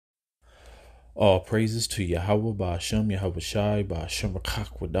All praises to Yahweh Ba'Shem, Yahweh Shai, Ba'Shem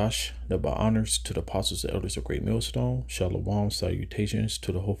Rakak Wadash, the honors to the apostles and elders of Great Millstone. Shalom, salutations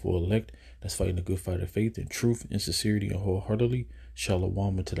to the hopeful elect that's fighting the good fight of faith in truth and sincerity and wholeheartedly. Shalom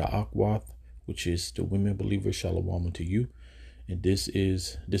unto the Akwath, which is the women believers. Shalom unto you. And this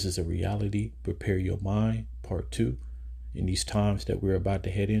is a reality. Prepare your mind, part 2. In these times that we're about to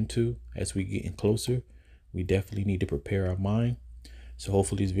head into, as we getting closer, we definitely need to prepare our mind. So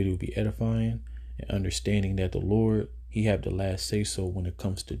hopefully this video will be edifying and understanding that the Lord, he have the last say so when it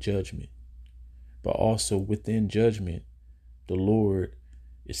comes to judgment. But also within judgment, the Lord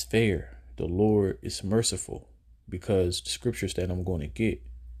is fair. The Lord is merciful, because the scriptures that I'm going to get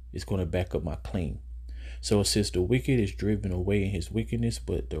is going to back up my claim. So it says the wicked is driven away in his wickedness,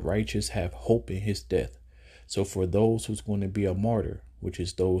 but the righteous have hope in his death. So for those who's going to be a martyr, which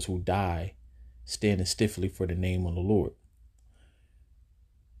is those who die standing stiffly for the name of the Lord,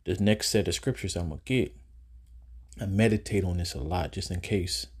 the next set of scriptures I'm going to get, I meditate on this a lot just in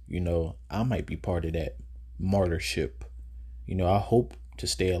case, I might be part of that martyrship. I hope to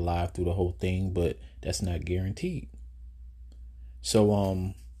stay alive through the whole thing, but that's not guaranteed.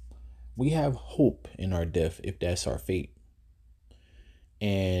 So, we have hope in our death if that's our fate.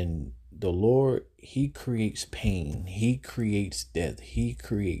 And the Lord, he creates pain. He creates death. He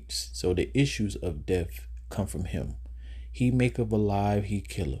creates. So the issues of death come from him. He maketh alive, he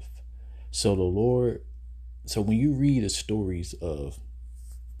killeth. So the Lord, so when you read the stories of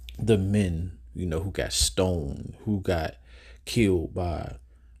the men, who got stoned, who got killed by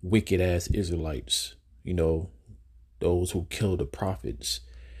wicked ass Israelites, those who killed the prophets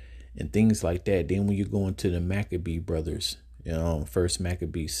and things like that. Then when you go into the Maccabee brothers, second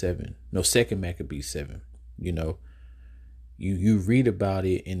Maccabee 7, you read about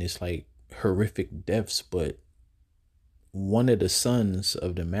it and it's like horrific deaths, but one of the sons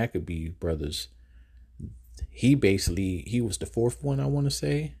of the Maccabee brothers, he was the fourth one, I want to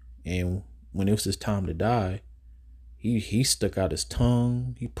say. And when it was his time to die, he stuck out his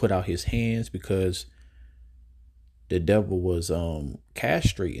tongue. He put out his hands because the devil was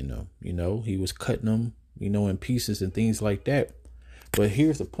castrating them. He was cutting them, in pieces and things like that. But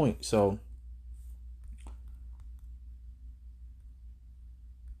here's the point. So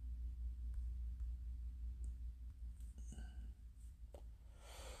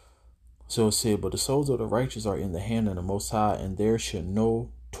it said, but the souls of the righteous are in the hand of the Most High, and there shall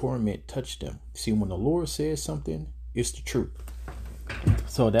no torment touch them. See, when the Lord says something, it's the truth.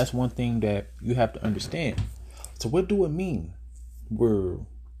 So that's one thing that you have to understand. So what do it mean?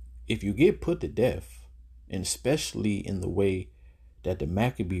 If you get put to death, and especially in the way that the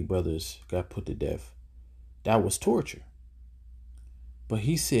Maccabee brothers got put to death, that was torture. But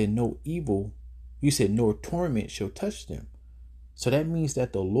he said no torment shall touch them. So that means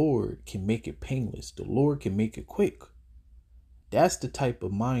that the Lord can make it painless. The Lord can make it quick. That's the type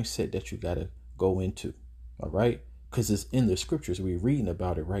of mindset that you got to go into. All right. Because it's in the scriptures. We're reading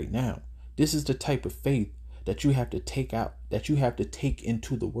about it right now. This is the type of faith that you have to take out, that you have to take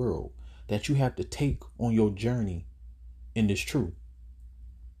into the world, that you have to take on your journey in this truth.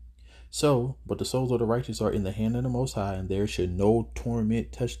 So, but the souls of the righteous are in the hand of the Most High, and there should no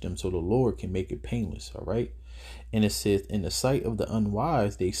torment touch them. So the Lord can make it painless. All right. And it says, in the sight of the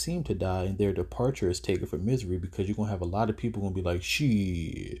unwise, they seem to die, and their departure is taken for misery, because you're going to have a lot of people going to be like,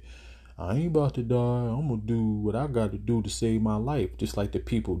 shit, I ain't about to die. I'm going to do what I got to do to save my life. Just like the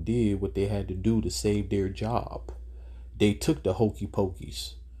people did what they had to do to save their job. They took the hokey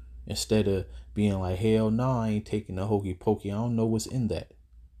pokies instead of being like, hell no, I ain't taking the hokey pokey. I don't know what's in that.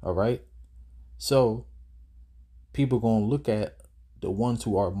 All right. So people going to look at the ones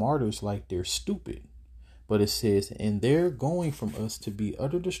who are martyrs like they're stupid. But it says, and they're going from us to be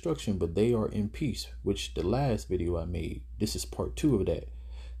utter destruction, but they are in peace, which the last video I made, this is part 2 of that.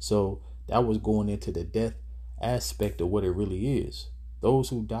 So that was going into the death aspect of what it really is. Those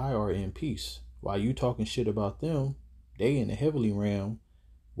who die are in peace. While you talking shit about them, they in the heavenly realm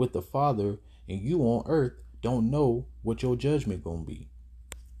with the Father, and you on earth don't know what your judgment gonna be.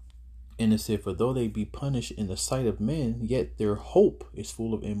 And it said, for though they be punished in the sight of men, yet their hope is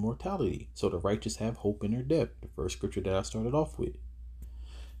full of immortality. So the righteous have hope in their death. The first scripture that I started off with.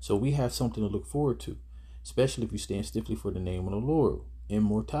 So we have something to look forward to, especially if you stand stiffly for the name of the Lord.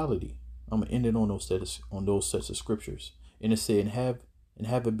 Immortality. I'm gonna end it on those sets of scriptures. And it said, and have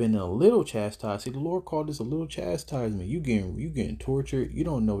it been a little chastised. See, the Lord called this a little chastisement. You getting tortured. You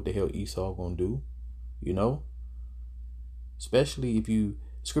don't know what the hell Esau gonna do. Especially if you.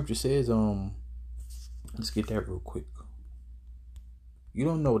 Scripture says, let's get that real quick. You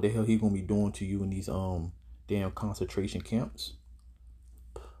don't know what the hell he's gonna be doing to you in these damn concentration camps.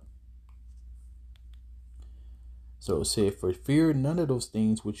 So it said, for fear none of those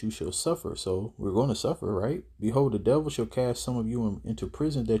things which you shall suffer. So we're going to suffer, right? Behold, the devil shall cast some of you into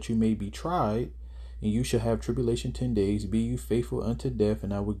prison that you may be tried, and you shall have tribulation 10 days. Be you faithful unto death,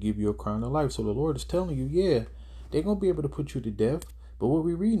 and I will give you a crown of life. So the Lord is telling you, yeah, they're going to be able to put you to death. But what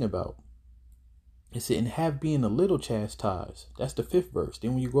we're reading about, it said, and have been a little chastised. That's the 5th verse.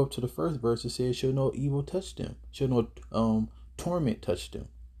 Then when you go up to the 1st verse, it says, shall no evil touch them. Shall no torment touch them.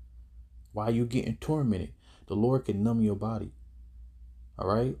 Why are you getting tormented? The Lord can numb your body. All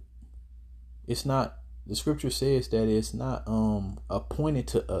right. It's not, the scripture says that it's not appointed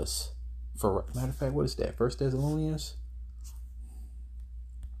to us. For matter of fact, what is that? 1 Thessalonians.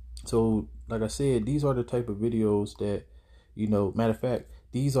 So like I said, these are the type of videos that, matter of fact,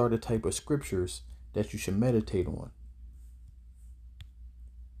 these are the type of scriptures that you should meditate on.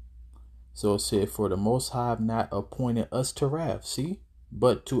 So it said, for the Most High have not appointed us to wrath. See?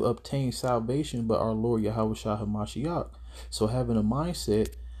 But to obtain salvation by our Lord Yahweh Shah HaMashiach. So having a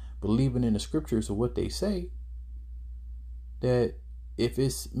mindset, believing in the scriptures of what they say, that if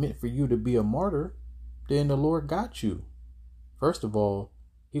it's meant for you to be a martyr, then the Lord got you. First of all,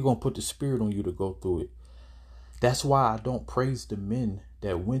 He's going to put the spirit on you to go through it. That's why I don't praise the men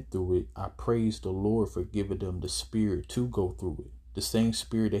that went through it. I praise the Lord for giving them the spirit to go through it. The same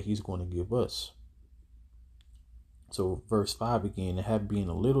spirit that He's going to give us. So verse 5 again, and have been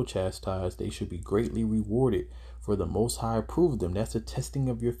a little chastised, they should be greatly rewarded. For the Most High approved them. That's a testing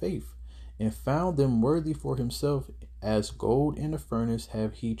of your faith. And found them worthy for Himself, as gold in a furnace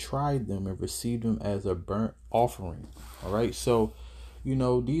have He tried them, and received them as a burnt offering. All right. So,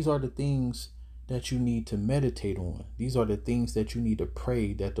 these are the things that you need to meditate on. These are the things that you need to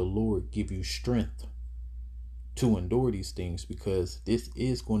pray that the Lord give you strength to endure these things, because this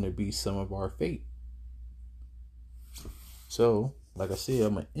is going to be some of our fate. So, like I said,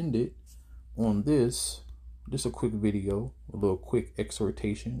 I'm going to end it on this. Just a quick video, a little quick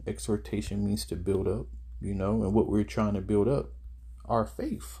exhortation. Exhortation means to build up, and what we're trying to build up, our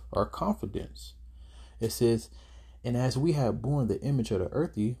faith, our confidence. It says, and as we have borne the image of the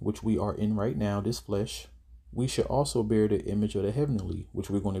earthly, which we are in right now, this flesh, we should also bear the image of the heavenly, which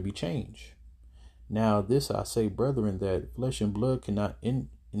we're going to be changed. Now this I say, brethren, that flesh and blood cannot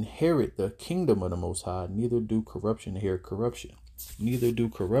inherit the kingdom of the Most High, neither do corruption inherit corruption. Neither do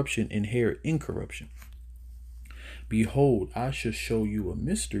corruption inherit incorruption. Behold, I shall show you a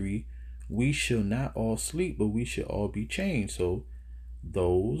mystery. We shall not all sleep, but we shall all be changed. So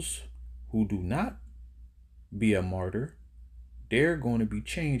those who do not be a martyr, they're going to be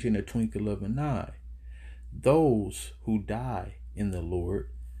changed in a twinkle of an eye. Those who die in the Lord,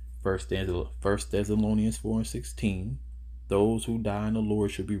 1 Thessalonians 4:16, those who die in the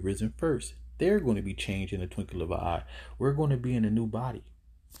Lord shall be risen first. They're going to be changed in a twinkle of an eye. We're going to be in a new body.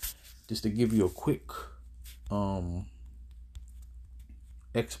 Just to give you a quick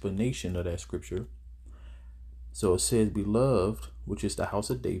explanation of that scripture. So it says, beloved, which is the house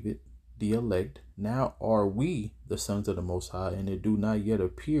of David, the elect, now are we the sons of the Most High, and it do not yet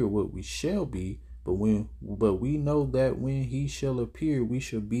appear what we shall be, but we know that when He shall appear, we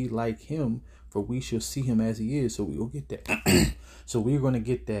shall be like Him, for we shall see Him as He is. So we will get that. So we're going to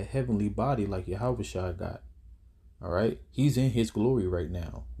get that heavenly body like Yahweh Shah got. All right. He's in His glory right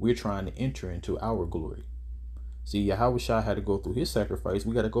now. We're trying to enter into our glory. See, Yahweh Shah had to go through His sacrifice.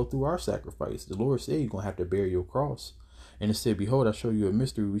 We got to go through our sacrifice. The Lord said you're going to have to bear your cross. And it said, behold, I show you a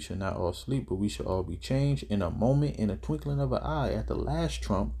mystery. We shall not all sleep, but we shall all be changed in a moment, in a twinkling of an eye, at the last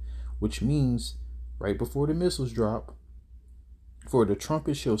trump, which means right before the missiles drop. For the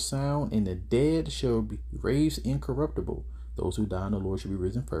trumpet shall sound, and the dead shall be raised incorruptible. Those who die in the Lord shall be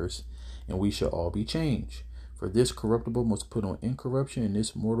risen first, and we shall all be changed. For this corruptible must put on incorruption, and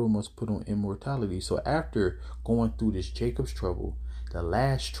this mortal must put on immortality. So after going through this Jacob's trouble, the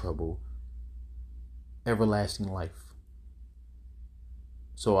last trouble, everlasting life.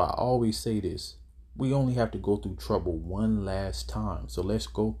 So I always say this, we only have to go through trouble one last time. So let's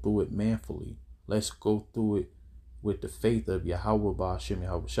go through it manfully. Let's go through it with the faith of Yahweh Ba'ashem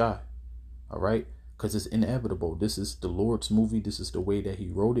Yahweh Shai. All right? Because it's inevitable. This is the Lord's movie. This is the way that He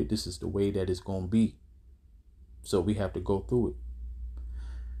wrote it. This is the way that it's going to be. So we have to go through it.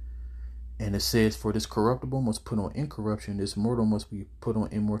 And it says, for this corruptible must put on incorruption. This mortal must be put on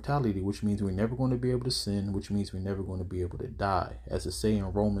immortality, which means we're never going to be able to sin, which means we're never going to be able to die. As it say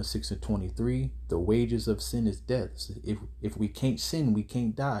in Romans 6:23, the wages of sin is death. So if we can't sin, we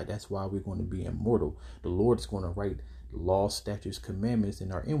can't die. That's why we're going to be immortal. The Lord is going to write laws, statutes, commandments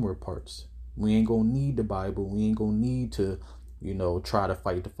in our inward parts. We ain't going to need the Bible. We ain't going to need to, try to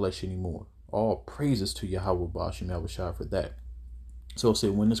fight the flesh anymore. All praises to Yahweh Ba'ashem Yahweh Shai for that. So it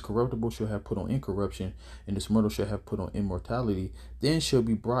said, when this corruptible shall have put on incorruption, and this mortal shall have put on immortality, then shall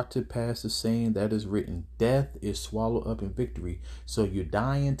be brought to pass the saying that is written, death is swallowed up in victory. So you're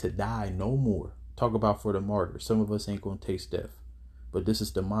dying to die no more. Talk about for the martyr. Some of us ain't going to taste death. But this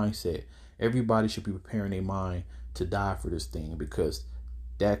is the mindset. Everybody should be preparing their mind to die for this thing, because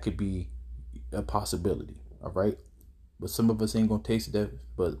that could be a possibility. All right. But some of us ain't going to taste death,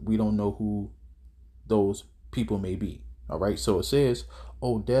 but we don't know who those people may be. All right. So it says,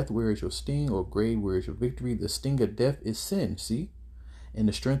 "O death, where is your sting? O grave, where is your victory? The sting of death is sin." See? And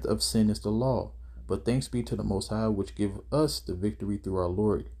the strength of sin is the law. But thanks be to the Most High, which give us the victory through our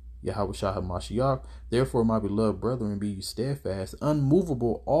Lord Yahweh Shah HaMashiach. Therefore, my beloved brethren, be ye steadfast,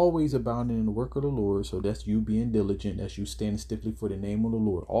 unmovable, always abounding in the work of the Lord. So that's you being diligent. That's you standing stiffly for the name of the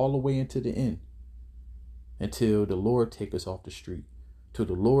Lord, all the way into the end, until the Lord take us off the street, till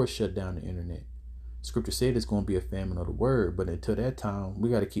the Lord shut down the internet. Scripture said it's going to be a famine of the word, but until that time,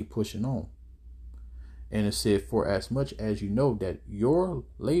 we got to keep pushing on. And it said, for as much as you know that your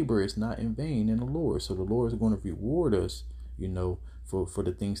labor is not in vain in the Lord. So the Lord is going to reward us, for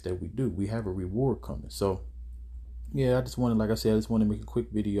the things that we do. We have a reward coming. So, yeah, I just wanted to make a quick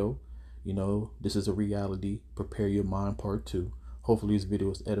video. This is a reality. Prepare your mind part 2. Hopefully this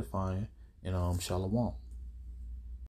video is edifying. And shalom.